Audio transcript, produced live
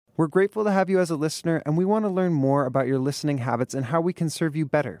We're grateful to have you as a listener, and we want to learn more about your listening habits and how we can serve you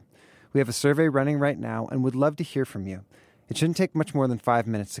better. We have a survey running right now and would love to hear from you. It shouldn't take much more than 5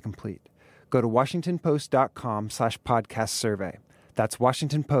 minutes to complete. Go to washingtonpost.com/podcast survey. That's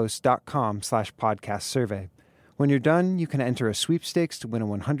washingtonpost.com/podcast survey. When you're done, you can enter a sweepstakes to win a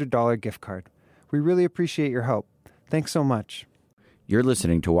 $100 gift card. We really appreciate your help. Thanks so much. You're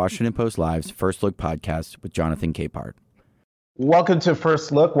listening to Washington Post Live's First Look podcast with Jonathan Capehart. Welcome to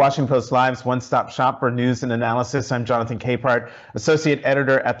First Look, Washington Post Live's one-stop shop for news and analysis. I'm Jonathan Capehart, associate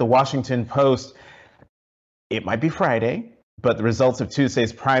editor at the Washington Post. It might be Friday, but the results of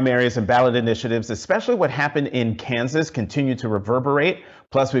Tuesday's primaries and ballot initiatives, especially what happened in Kansas, continue to reverberate.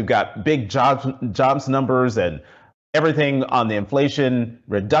 Plus, we've got big jobs numbers and everything on the Inflation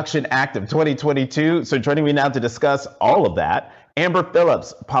Reduction Act of 2022. So joining me now to discuss all of that, Amber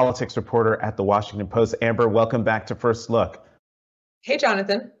Phillips, politics reporter at the Washington Post. Amber, welcome back to First Look. Hey,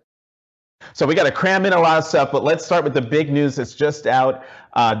 Jonathan. So we got to cram in a lot of stuff, but let's start with the big news that's just out.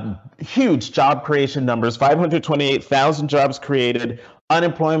 Huge job creation numbers, 528,000 jobs created.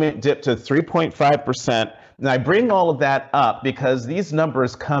 Unemployment dipped to 3.5%. And I bring all of that up because these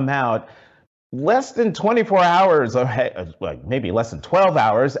numbers come out less than 24 hours, or maybe less than 12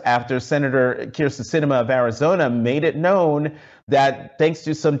 hours after Senator Kyrsten Sinema of Arizona made it known that thanks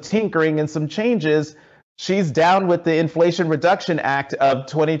to some tinkering and some changes, she's down with the Inflation Reduction Act of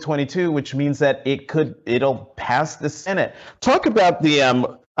 2022, which means that it'll pass the Senate. Talk about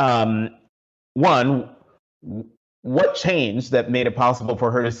the what changed that made it possible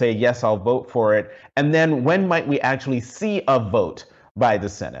for her to say, yes, I'll vote for it? And then when might we actually see a vote by the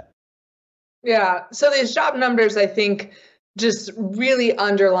Senate? Yeah, so these job numbers, I think, just really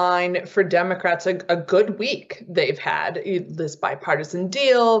underline for Democrats a good week they've had. This bipartisan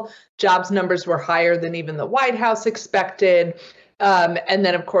deal, jobs numbers were higher than even the White House expected. And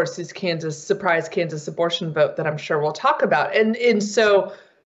then, of course, this surprise Kansas abortion vote that I'm sure we'll talk about. And so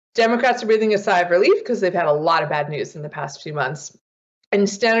Democrats are breathing a sigh of relief because they've had a lot of bad news in the past few months. And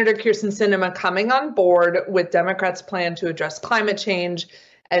Senator Kyrsten Sinema coming on board with Democrats' plan to address climate change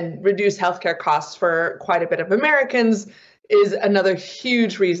and reduce healthcare costs for quite a bit of Americans is another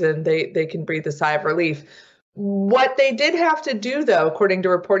huge reason they can breathe a sigh of relief. What they did have to do, though, according to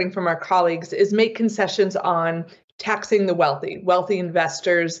reporting from our colleagues, is make concessions on taxing the wealthy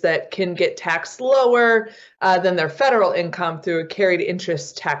investors that can get taxed lower than their federal income through a carried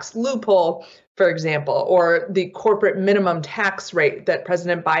interest tax loophole, for example, or the corporate minimum tax rate that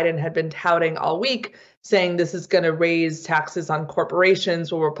President Biden had been touting all week, saying this is going to raise taxes on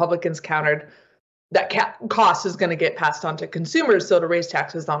corporations. Well, Republicans countered that cost is going to get passed on to consumers, so to raise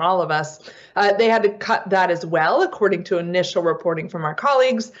taxes on all of us. They had to cut that as well, according to initial reporting from our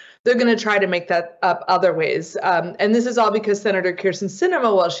colleagues. They're going to try to make that up other ways. And this is all because Senator Kyrsten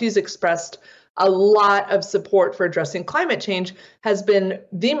Sinema, while she's expressed a lot of support for addressing climate change, has been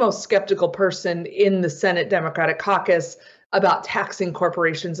the most skeptical person in the Senate Democratic caucus about taxing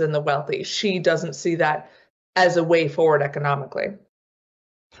corporations and the wealthy. She doesn't see that as a way forward economically.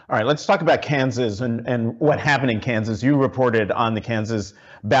 All right, let's talk about Kansas and what happened in Kansas. You reported on the Kansas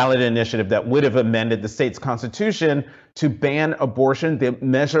ballot initiative that would have amended the state's constitution to ban abortion. The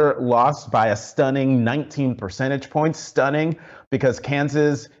measure lost by a stunning 19 percentage points. Stunning because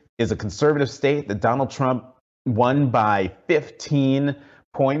Kansas is a conservative state that Donald Trump won by 15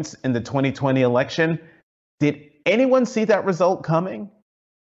 points in the 2020 election. Did anyone see that result coming?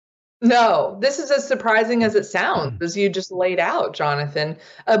 No, this is as surprising as it sounds, as you just laid out, Jonathan.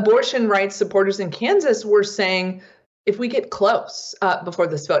 Abortion rights supporters in Kansas were saying, if we get close before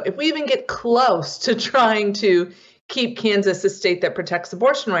this vote, if we even get close to trying to keep Kansas a state that protects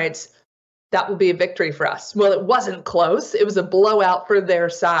abortion rights, that will be a victory for us. Well, it wasn't close. It was a blowout for their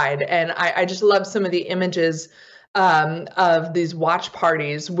side. And I just love some of the images of these watch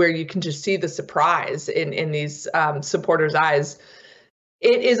parties where you can just see the surprise in these supporters' eyes.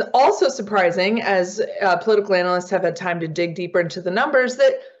 It is also surprising, as political analysts have had time to dig deeper into the numbers,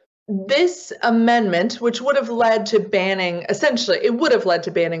 that this amendment, which would have led to banning, essentially, it would have led to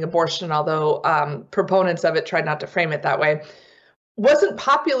banning abortion, although proponents of it tried not to frame it that way, wasn't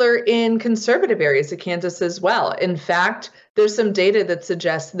popular in conservative areas of Kansas as well. In fact, there's some data that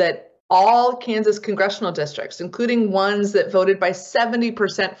suggests that all Kansas congressional districts, including ones that voted by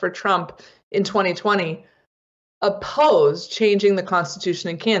 70% for Trump in 2020, opposed changing the Constitution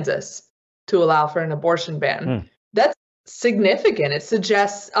in Kansas to allow for an abortion ban. That's significant. It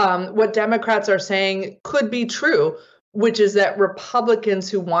suggests what Democrats are saying could be true, which is that Republicans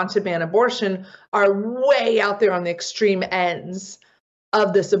who want to ban abortion are way out there on the extreme ends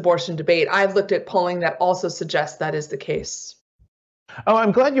of this abortion debate. I've looked at polling that also suggests that is the case. Oh,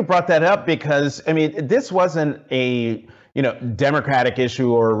 I'm glad you brought that up because, I mean, this wasn't a Democratic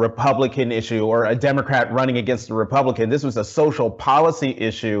issue or a Republican issue or a Democrat running against a Republican. This was a social policy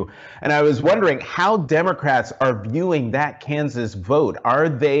issue. And I was wondering how Democrats are viewing that Kansas vote. Are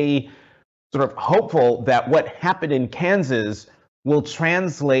they sort of hopeful that what happened in Kansas will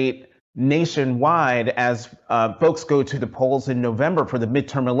translate nationwide as folks go to the polls in November for the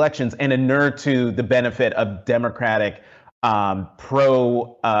midterm elections and inure to the benefit of Democratic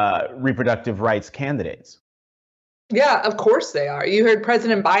pro reproductive rights candidates? Yeah, of course they are. You heard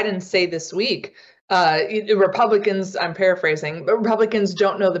President Biden say this week, Republicans, I'm paraphrasing, but Republicans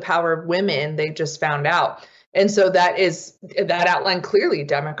don't know the power of women. They just found out. And so that outlined clearly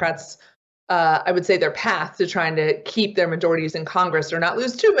Democrats, I would say, their path to trying to keep their majorities in Congress or not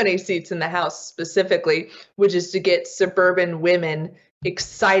lose too many seats in the House specifically, which is to get suburban women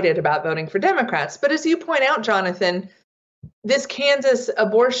excited about voting for Democrats. But as you point out, Jonathan, this Kansas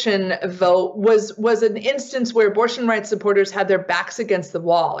abortion vote was an instance where abortion rights supporters had their backs against the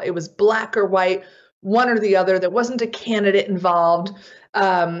wall. It was black or white, one or the other. There wasn't a candidate involved.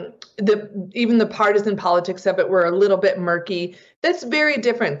 Even the partisan politics of it were a little bit murky. That's very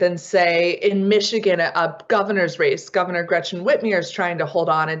different than, say, in Michigan, a governor's race. Governor Gretchen Whitmer is trying to hold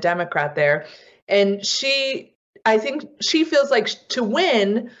on, a Democrat there. And I think she feels like to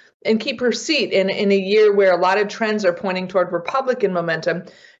win and keep her seat in a year where a lot of trends are pointing toward Republican momentum,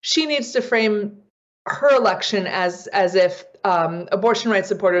 she needs to frame her election as if abortion rights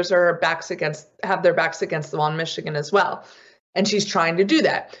supporters have their backs against the wall in Michigan as well. And she's trying to do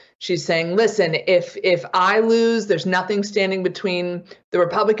that. She's saying, listen, if I lose, there's nothing standing between the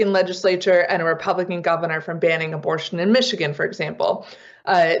Republican legislature and a Republican governor from banning abortion in Michigan, for example.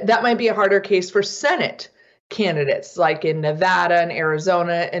 That might be a harder case for Senate candidates like in Nevada and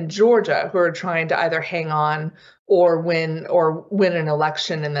Arizona and Georgia who are trying to either hang on or win an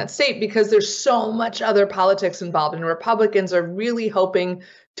election in that state because there's so much other politics involved. And Republicans are really hoping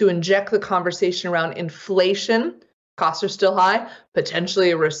to inject the conversation around inflation. Costs are still high,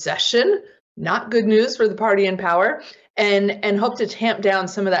 potentially a recession, not good news for the party in power, and hope to tamp down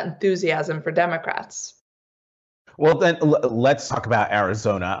some of that enthusiasm for Democrats. Well, then let's talk about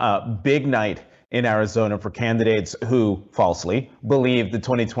Arizona. Big night in Arizona for candidates who falsely believe the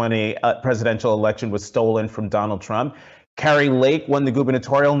 2020 presidential election was stolen from Donald Trump. Kari Lake won the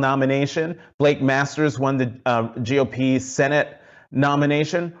gubernatorial nomination. Blake Masters won the GOP Senate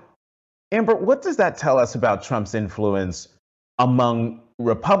nomination. Amber, what does that tell us about Trump's influence among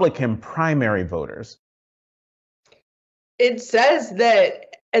Republican primary voters? It says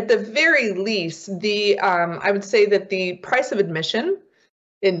that at the very least, I would say that the price of admission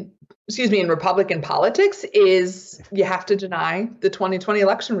in Republican politics is you have to deny the 2020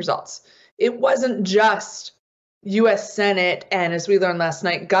 election results. It wasn't just U.S. Senate and, as we learned last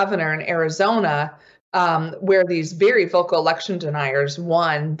night, governor in Arizona, where these very vocal election deniers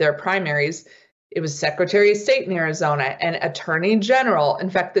won their primaries. It was Secretary of State in Arizona and Attorney General. In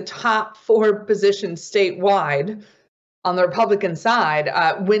fact, the top 4 positions statewide on the Republican side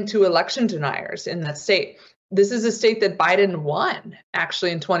went to election deniers in that state. This is a state that Biden won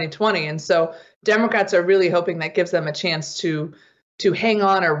actually in 2020. And so Democrats are really hoping that gives them a chance to hang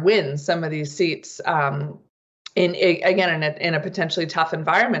on or win some of these seats in a potentially tough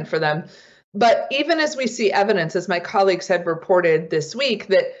environment for them. But even as we see evidence, as my colleagues had reported this week,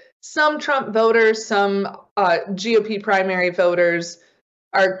 that some Trump voters, some GOP primary voters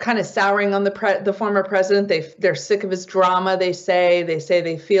are kind of souring on the former president. They're sick of his drama, they say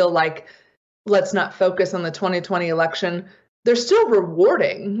they feel like, let's not focus on the 2020 election. They're still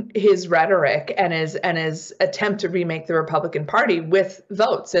rewarding his rhetoric and his attempt to remake the Republican Party with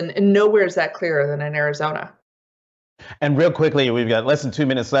votes. And nowhere is that clearer than in Arizona. And real quickly, we've got less than 2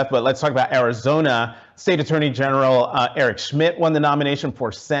 minutes left, but let's talk about Arizona. State Attorney General Eric Schmidt won the nomination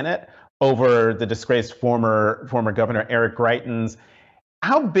for Senate over the disgraced former Governor Eric Greitens.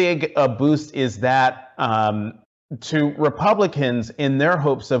 How big a boost is that to Republicans in their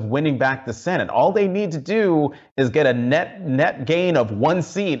hopes of winning back the Senate? All they need to do is get a net gain of 1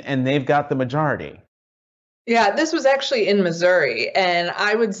 seat, and they've got the majority. Yeah, this was actually in Missouri, and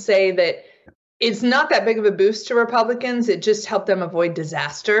I would say that it's not that big of a boost to Republicans. It just helped them avoid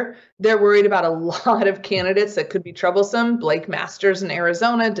disaster. They're worried about a lot of candidates that could be troublesome. Blake Masters in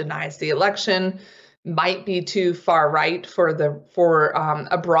Arizona denies the election, might be too far right for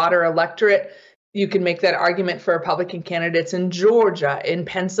a broader electorate. You can make that argument for Republican candidates in Georgia, in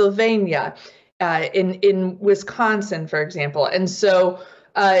Pennsylvania, in Wisconsin, for example. And so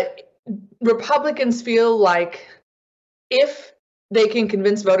Republicans feel like if they can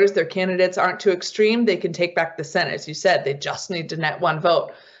convince voters their candidates aren't too extreme. They can take back the Senate. As you said, they just need to net one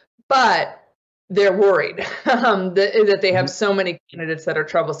vote. But they're worried that they have so many candidates that are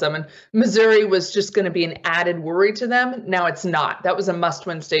troublesome. And Missouri was just going to be an added worry to them. Now it's not. That was a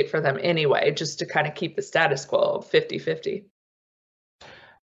must-win state for them anyway, just to kind of keep the status quo 50-50.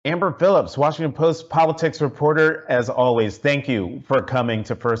 Amber Phillips, Washington Post politics reporter, as always, thank you for coming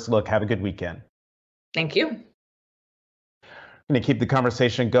to First Look. Have a good weekend. Thank you. I'm going to keep the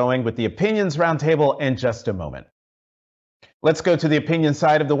conversation going with the Opinions Roundtable in just a moment. Let's go to the opinion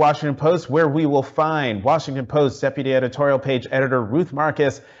side of the Washington Post, where we will find Washington Post deputy editorial page editor Ruth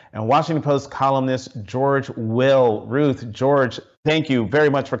Marcus and Washington Post columnist George Will. Ruth, George, thank you very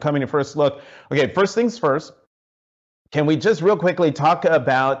much for coming to First Look. Okay, first things first, can we just real quickly talk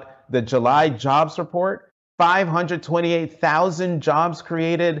about the July jobs report? 528,000 jobs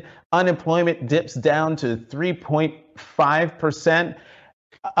created, unemployment dips down to 3.5%.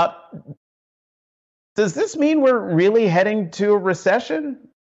 Does this mean we're really heading to a recession?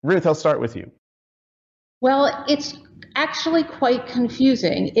 Ruth, I'll start with you. Well, it's actually quite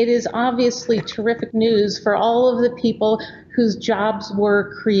confusing. It is obviously terrific news for all of the people whose jobs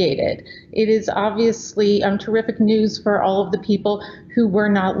were created. It is obviously terrific news for all of the people who were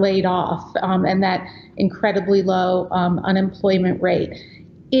not laid off and that incredibly low unemployment rate.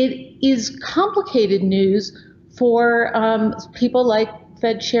 It is complicated news for people like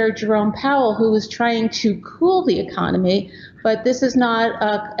Fed Chair Jerome Powell, who is trying to cool the economy, but this is not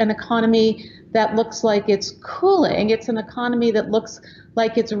an economy that looks like it's cooling. It's an economy that looks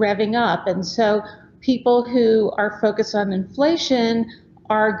like it's revving up. And so people who are focused on inflation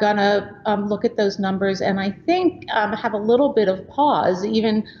are going to look at those numbers and I think have a little bit of pause,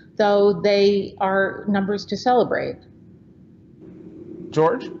 even though they are numbers to celebrate.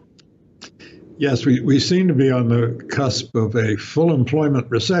 George? Yes, we seem to be on the cusp of a full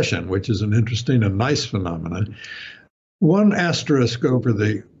employment recession, which is an interesting and nice phenomenon. One asterisk over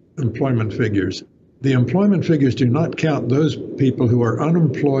the employment figures. The employment figures do not count those people who are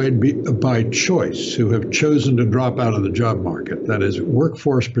unemployed by choice, who have chosen to drop out of the job market. That is,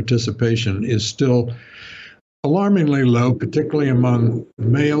 workforce participation is still alarmingly low, particularly among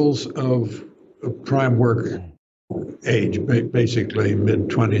males of prime work age, basically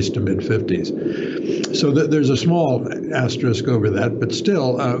mid-20s to mid-50s. So there's a small asterisk over that, but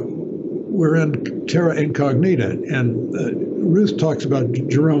still, we're in terra incognita. And Ruth talks about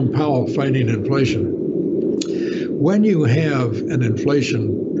Jerome Powell fighting inflation. When you have an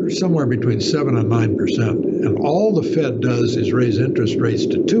inflation somewhere between 7 and 9%, and all the Fed does is raise interest rates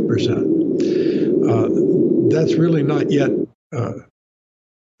to 2%, that's really not yet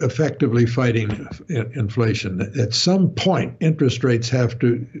effectively fighting inflation. At some point, interest rates have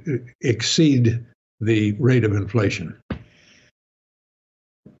to exceed the rate of inflation.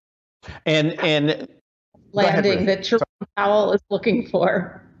 And landing that Jerome Powell is looking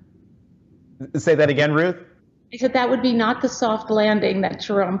for. Say that again, Ruth? I said that would be not the soft landing that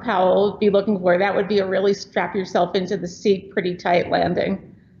Jerome Powell would be looking for. That would be a really strap yourself into the seat pretty tight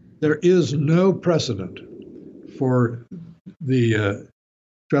landing. There is no precedent for the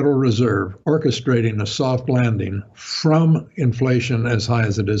Federal Reserve orchestrating a soft landing from inflation as high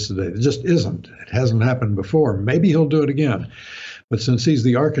as it is today. It just isn't. It hasn't happened before. Maybe he'll do it again. But since he's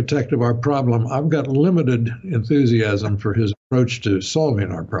the architect of our problem, I've got limited enthusiasm for his approach to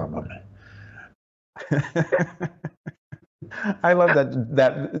solving our problem. I love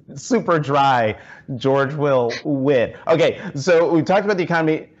that super dry George Will wit. Okay, so we talked about the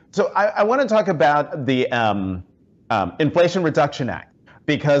economy. So I want to talk about the Inflation Reduction Act,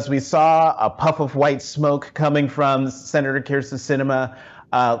 because we saw a puff of white smoke coming from Senator Kyrsten Sinema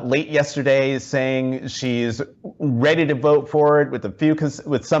late yesterday, saying she's ready to vote for it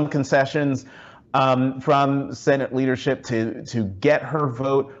with some concessions from Senate leadership to get her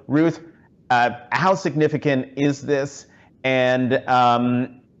vote. Ruth, how significant is this, and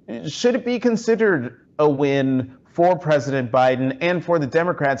should it be considered a win for President Biden and for the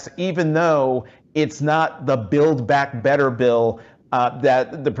Democrats, even though it's not the Build Back Better bill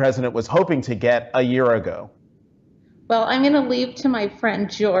that the president was hoping to get a year ago? Well, I'm going to leave to my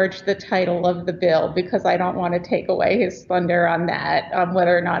friend George the title of the bill, because I don't want to take away his thunder on that,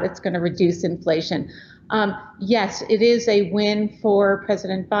 whether or not it's going to reduce inflation. Yes, it is a win for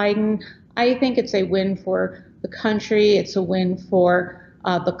President Biden. I think it's a win for the country. It's a win for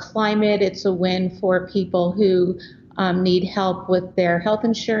the climate. It's a win for people who need help with their health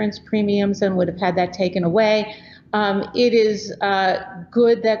insurance premiums and would have had that taken away. It is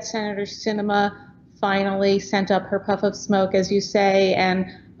good that Senator Sinema finally sent up her puff of smoke, as you say, and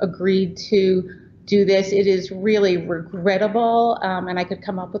agreed to do this. It is really regrettable, and I could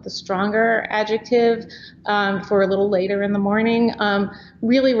come up with a stronger adjective for a little later in the morning.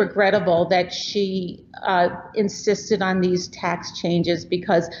 Really regrettable that she insisted on these tax changes,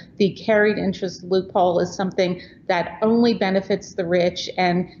 because the carried interest loophole is something that only benefits the rich,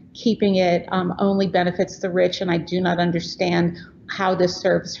 and keeping it only benefits the rich, and I do not understand how this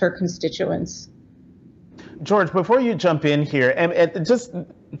serves her constituents. George, before you jump in here, and just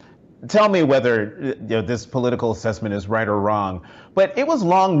tell me whether this political assessment is right or wrong, but it was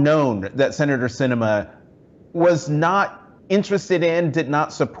long known that Senator Sinema was not interested in, did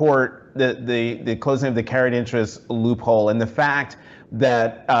not support the closing of the carried interest loophole, and the fact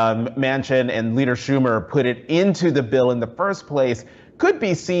that Manchin and Leader Schumer put it into the bill in the first place could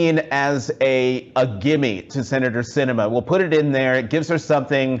be seen as a gimme to Senator Sinema. We'll put it in there. It gives her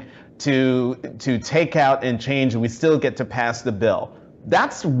something to take out and change, and we still get to pass the bill.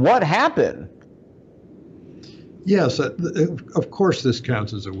 That's what happened. Yes, of course this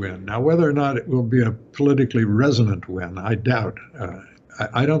counts as a win. Now, whether or not it will be a politically resonant win, I doubt.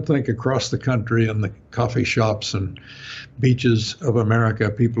 I don't think across the country in the coffee shops and beaches of America,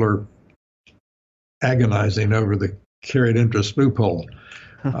 people are agonizing over the carried interest loophole.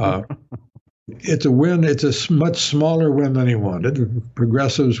 It's a win. It's a much smaller win than he wanted.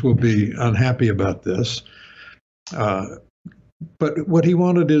 Progressives will be unhappy about this. But what he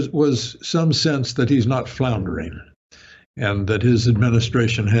wanted was some sense that he's not floundering and that his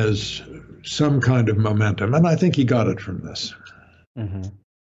administration has some kind of momentum. And I think he got it from this. Mm-hmm.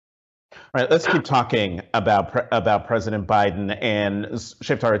 All right, let's keep talking about President Biden and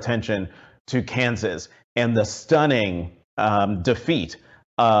shift our attention to Kansas and the stunning defeat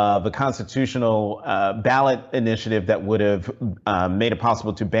of a constitutional ballot initiative that would have made it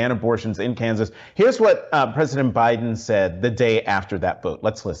possible to ban abortions in Kansas. Here's what President Biden said the day after that vote.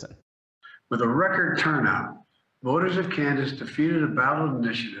 Let's listen. With a record turnout, voters of Kansas defeated a ballot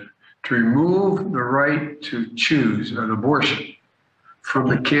initiative to remove the right to choose an abortion from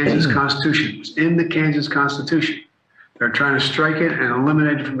the Kansas Constitution. It was in the Kansas Constitution. They're trying to strike it and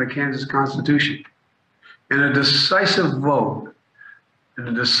eliminate it from the Kansas Constitution. In a decisive vote, in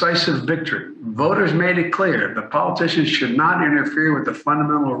a decisive victory, voters made it clear that politicians should not interfere with the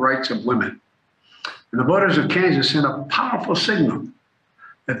fundamental rights of women. And the voters of Kansas sent a powerful signal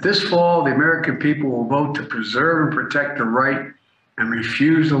that this fall, the American people will vote to preserve and protect the right and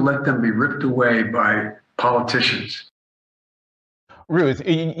refuse to let them be ripped away by politicians. Ruth,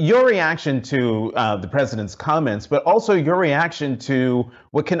 your reaction to the president's comments, but also your reaction to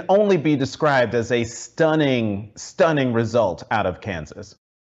what can only be described as a stunning, stunning result out of Kansas.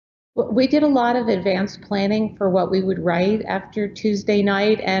 We did a lot of advanced planning for what we would write after Tuesday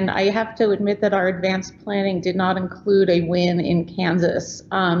night, and I have to admit that our advanced planning did not include a win in Kansas.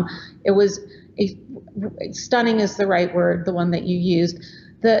 It was stunning is the right word, the one that you used.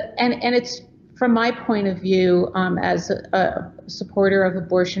 And it's, from my point of view, as a supporter of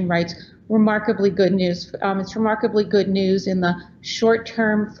abortion rights, remarkably good news. It's remarkably good news in the short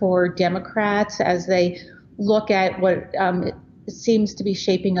term for Democrats as they look at what seems to be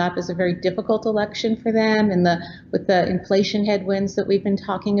shaping up as a very difficult election for them, and with the inflation headwinds that we've been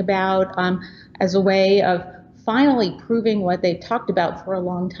talking about, as a way of finally proving what they've talked about for a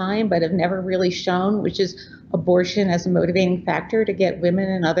long time but have never really shown, which is abortion as a motivating factor to get women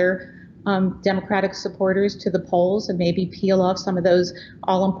and other Democratic supporters to the polls, and maybe peel off some of those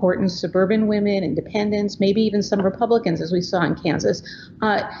all-important suburban women, independents, maybe even some Republicans, as we saw in Kansas.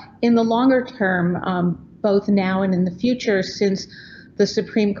 In the longer term, both now and in the future, since the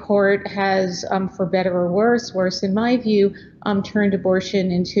Supreme Court has, for better or worse in my view, turned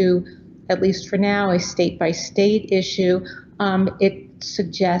abortion into, at least for now, a state-by-state issue, it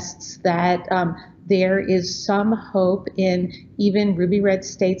suggests that there is some hope in even ruby red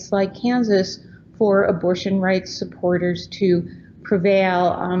states like Kansas for abortion rights supporters to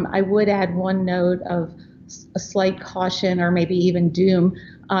prevail. I would add one note of a slight caution, or maybe even doom,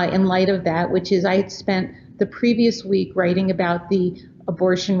 in light of that, which is I had spent the previous week writing about the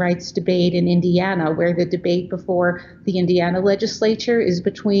abortion rights debate in Indiana, where the debate before the Indiana legislature is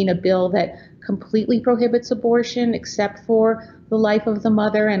between a bill that completely prohibits abortion except for the life of the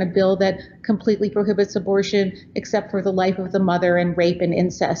mother, and a bill that completely prohibits abortion except for the life of the mother and rape and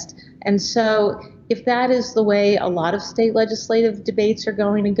incest. And so if that is the way a lot of state legislative debates are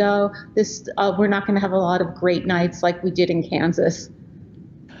going to go, we're not going to have a lot of great nights like we did in Kansas.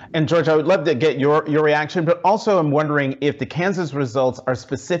 And George, I would love to get your reaction, but also I'm wondering if the Kansas results are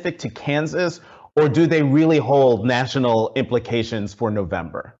specific to Kansas, or do they really hold national implications for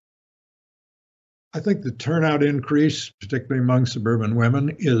November? I think the turnout increase, particularly among suburban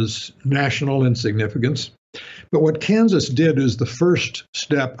women, is national in significance. But what Kansas did is the first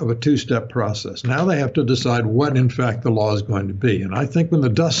step of a two-step process. Now they have to decide what, in fact, the law is going to be. And I think when the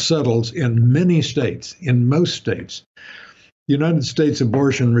dust settles in many states, in most states, the United States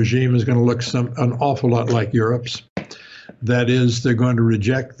abortion regime is going to look an awful lot like Europe's. That is, they're going to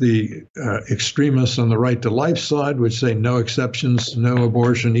reject the extremists on the right to life side, which say no exceptions, no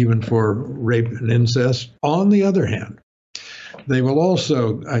abortion, even for rape and incest. On the other hand, they will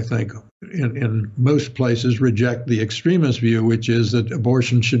also, I think, in most places, reject the extremist view, which is that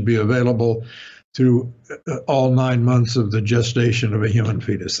abortion should be available through all 9 months of the gestation of a human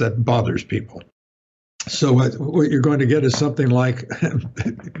fetus. That bothers people. So what you're going to get is something like,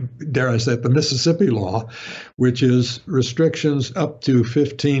 dare I say it, the Mississippi law, which is restrictions up to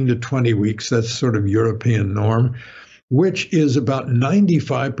 15 to 20 weeks. That's sort of European norm, which is about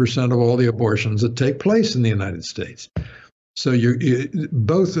 95% of all the abortions that take place in the United States. So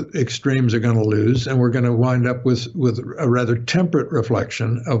both extremes are going to lose, and we're going to wind up with a rather temperate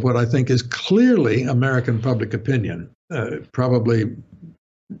reflection of what I think is clearly American public opinion, probably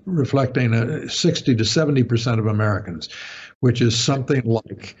reflecting 60 to 70% of Americans, which is something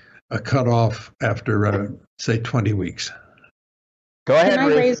like a cutoff after, say, 20 weeks. Go ahead, Can I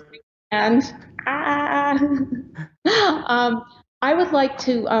Ruth. raise my hand? I would like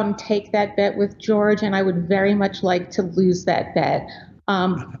to take that bet with George, and I would very much like to lose that bet.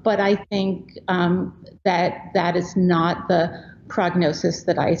 But I think that is not the prognosis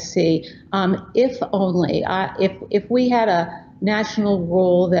that I see. If only, if we had a national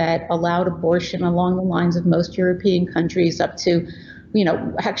rule that allowed abortion along the lines of most European countries up to,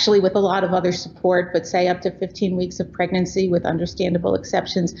 actually with a lot of other support, but say up to 15 weeks of pregnancy with understandable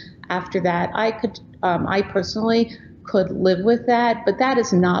exceptions after that, I personally could live with that. But that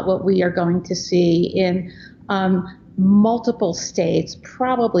is not what we are going to see in multiple states,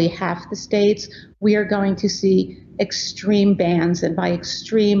 probably half the states. We are going to see extreme bans. And by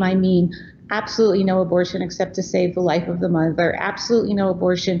extreme, I mean absolutely no abortion except to save the life of the mother, absolutely no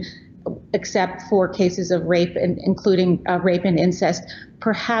abortion except for cases of rape, and including rape and incest,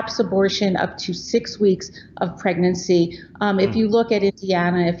 perhaps abortion up to 6 weeks of pregnancy. If you look at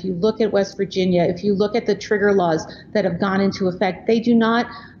Indiana, if you look at West Virginia, if you look at the trigger laws that have gone into effect, they do not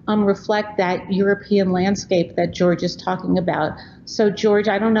reflect that European landscape that George is talking about. So, George,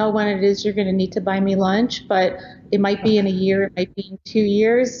 I don't know when it is you're going to need to buy me lunch, but it might be in a year, it might be in 2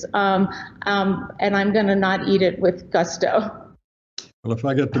 years, and I'm going to not eat it with gusto. Well, if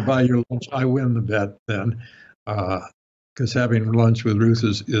I get to buy your lunch, I win the bet then, because having lunch with Ruth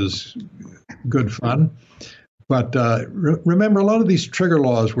is good fun. But remember, a lot of these trigger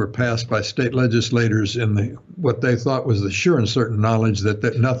laws were passed by state legislators in what they thought was the sure and certain knowledge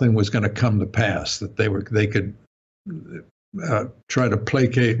that nothing was going to come to pass, that they could try to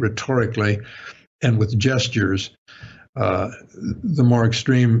placate rhetorically and with gestures the more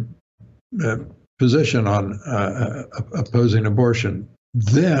extreme position on opposing abortion.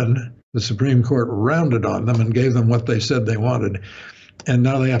 Then the Supreme Court rounded on them and gave them what they said they wanted. And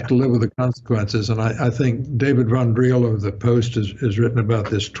now they have to live with the consequences. And I think David Von Driel of the Post has written about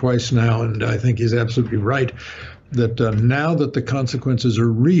this twice now, and I think he's absolutely right, that now that the consequences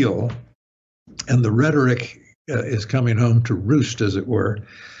are real and the rhetoric is coming home to roost, as it were,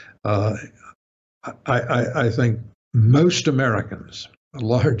 I think most Americans, a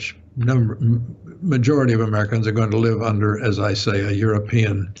large majority of Americans, are going to live under, as I say, a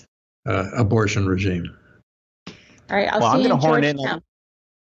European abortion regime. All right, I'll see you in Georgetown.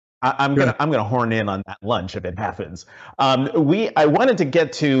 I'm gonna horn in on that lunch if it happens. I wanted to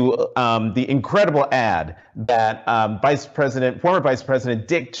get to the incredible ad that former Vice President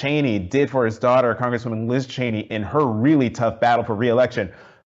Dick Cheney did for his daughter, Congresswoman Liz Cheney, in her really tough battle for re-election.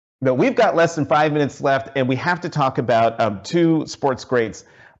 But we've got less than 5 minutes left, and we have to talk about two sports greats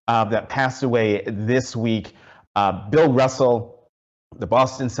that passed away this week. Bill Russell, the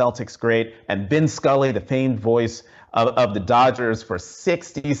Boston Celtics great, and Vin Scully, the famed voice of the Dodgers for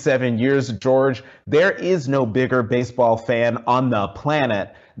 67 years. George, there is no bigger baseball fan on the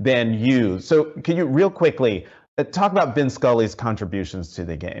planet than you. So can you real quickly talk about Vin Scully's contributions to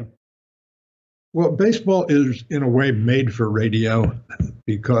the game? Well, baseball is in a way made for radio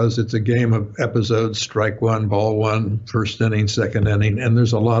because it's a game of episodes: strike one, ball one, first inning, second inning, and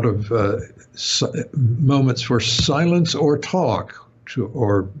there's a lot of moments for silence or talk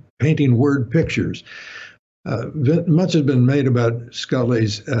or painting word pictures. Much has been made about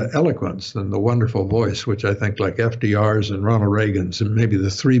Scully's eloquence and the wonderful voice, which I think, like FDR's and Ronald Reagan's, and maybe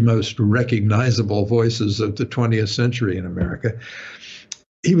the three most recognizable voices of the 20th century in America.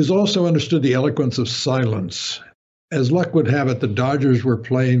 he was also understood the eloquence of silence. As luck would have it, the Dodgers were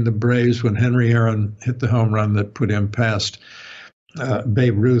playing the Braves when Henry Aaron hit the home run that put him past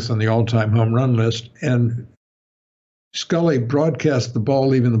Babe Ruth on the all-time home run list. And Scully broadcast the ball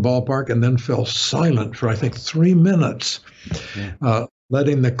leaving the ballpark and then fell silent for, I think, 3 minutes,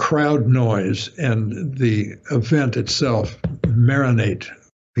 letting the crowd noise and the event itself marinate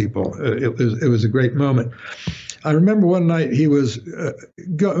people. It was a great moment. I remember one night he was in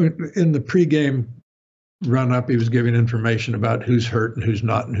the pregame run-up. He was giving information about who's hurt and who's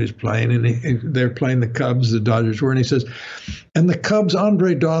not and who's playing. And they're playing the Cubs, the Dodgers were. And he says, and the Cubs'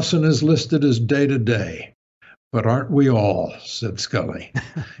 Andre Dawson is listed as day-to-day. But aren't we all, said Scully.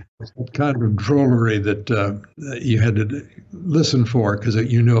 It's that kind of drollery that you had to listen for because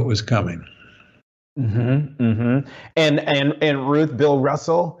you knew it was coming. Mm-hmm, mm-hmm. And Ruth, Bill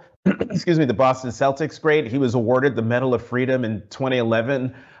Russell, excuse me, the Boston Celtics great. He was awarded the Medal of Freedom in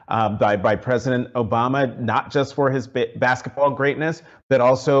 2011 by President Obama, not just for his basketball greatness, but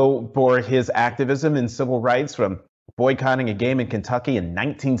also for his activism in civil rights, from boycotting a game in Kentucky in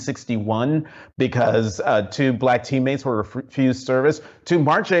 1961 because 2 black teammates were refused service, to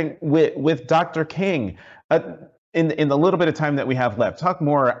marching with Dr. King. In the little bit of time that we have left, talk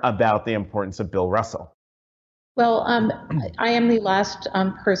more about the importance of Bill Russell. Well, I am the last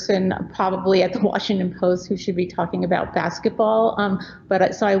person probably at the Washington Post who should be talking about basketball,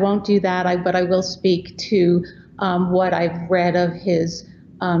 so I won't do that. But I will speak to what I've read of his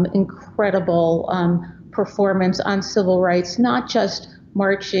incredible performance on civil rights, not just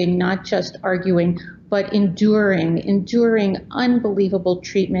marching, not just arguing, but enduring unbelievable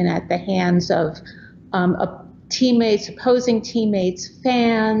treatment at the hands of teammates, opposing teammates,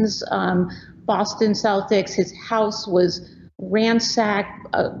 fans, Boston Celtics. His house was ransacked,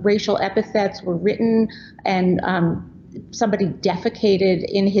 racial epithets were written, and somebody defecated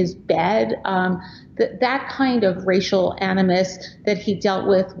in his bed. That kind of racial animus that he dealt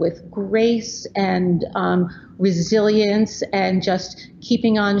with grace and resilience, and just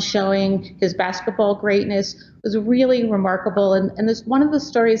keeping on showing his basketball greatness was really remarkable. And this, one of the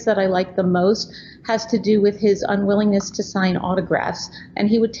stories that I like the most has to do with his unwillingness to sign autographs. And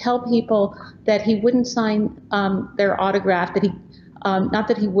he would tell people that he wouldn't sign their autograph, that he, not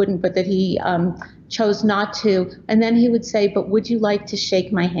that he wouldn't, but that he chose not to. And then he would say, but would you like to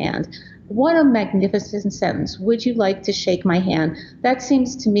shake my hand? What a magnificent sentence. Would you like to shake my hand? That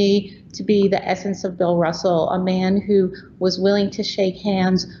seems to me to be the essence of Bill Russell, a man who was willing to shake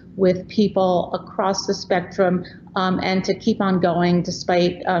hands with people across the spectrum and to keep on going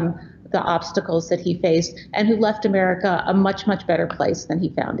despite the obstacles that he faced, and who left America a much, much better place than he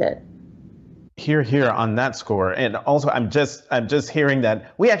found it. Here on that score. And also, I'm just hearing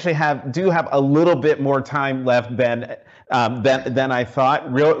that we actually do have a little bit more time left, Ben, than I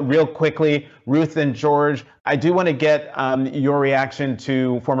thought. Real quickly, Ruth and George, I do want to get your reaction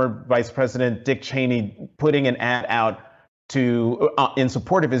to former Vice President Dick Cheney putting an ad out in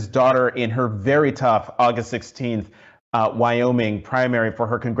support of his daughter in her very tough August 16th Wyoming primary for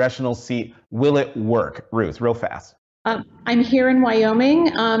her congressional seat. Will it work? Ruth, real fast. I'm here in Wyoming,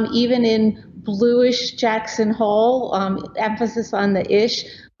 even in bluish Jackson Hole, emphasis on the ish.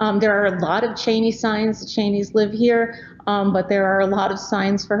 There are a lot of Cheney signs. The Cheneys live here, but there are a lot of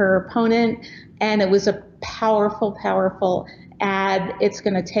signs for her opponent. And it was a powerful, powerful ad. It's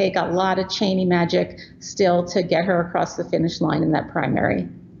going to take a lot of Cheney magic still to get her across the finish line in that primary.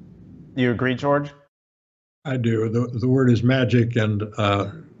 You agree, George? I do. The word is magic, and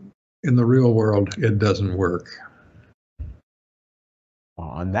in the real world, it doesn't work.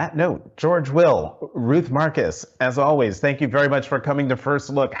 On that note, George Will, Ruth Marcus, as always, thank you very much for coming to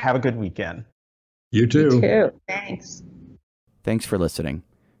First Look. Have a good weekend. You too. You too. Thanks. Thanks for listening.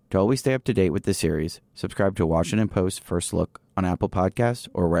 To always stay up to date with the series, subscribe to Washington Post First Look on Apple Podcasts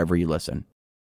or wherever you listen.